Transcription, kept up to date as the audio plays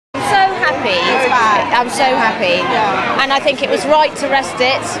happy. I'm so happy. And I think it was right to rest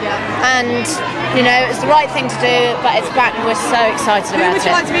it. And, you know, it's the right thing to do, but it's back and we're so excited about it. Who would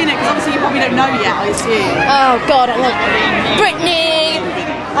you like to be in it? Because obviously you probably don't know yet, I assume. Oh, God, I love Britney,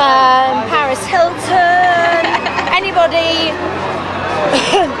 Paris Hilton, anybody...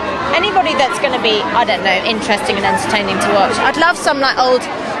 Anybody that's going to be, I don't know, interesting and entertaining to watch. I'd love some old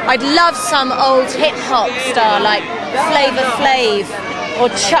hip hop star like Flavor Flav or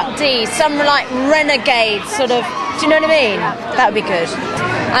Chuck D, some like renegade sort of. Do you know what I mean? That would be good.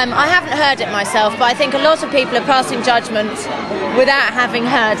 I haven't heard it myself, but I think a lot of people are passing judgment without having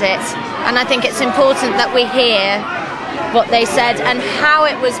heard it, and I think it's important that we hear what they said and how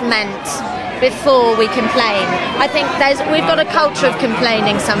it was meant before we complain. I think we've got a culture of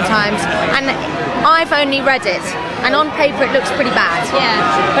complaining sometimes, and I've only read it, and on paper it looks pretty bad. Yeah.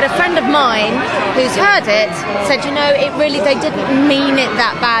 But a friend of mine who's heard it said, you know, they didn't mean it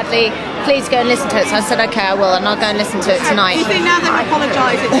that badly. Please go and listen to it. So I said, okay, I will, and I'll go and listen to it tonight. Do you think now they've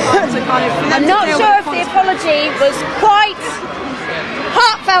apologised, it's time to kind of... I'm not sure if the apology was quite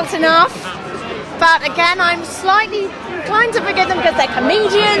heartfelt enough, but again, I'm slightly inclined to forgive them because they're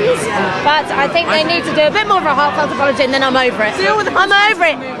comedians, but I think they need to do a bit more of a heartfelt apology, and then I'm over it. I'm over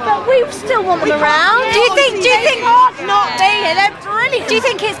it, but we still want them around. Do you think not be here? They're brilliant. Do you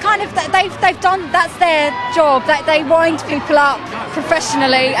think it's kind of that they've done, that's their job, that they wind people up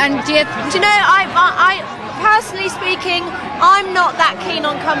professionally? And do you know, I personally speaking, I'm not that keen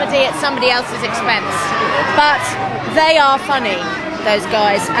on comedy at somebody else's expense, but they are funny, those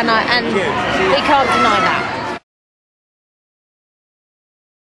guys, and we can't deny that.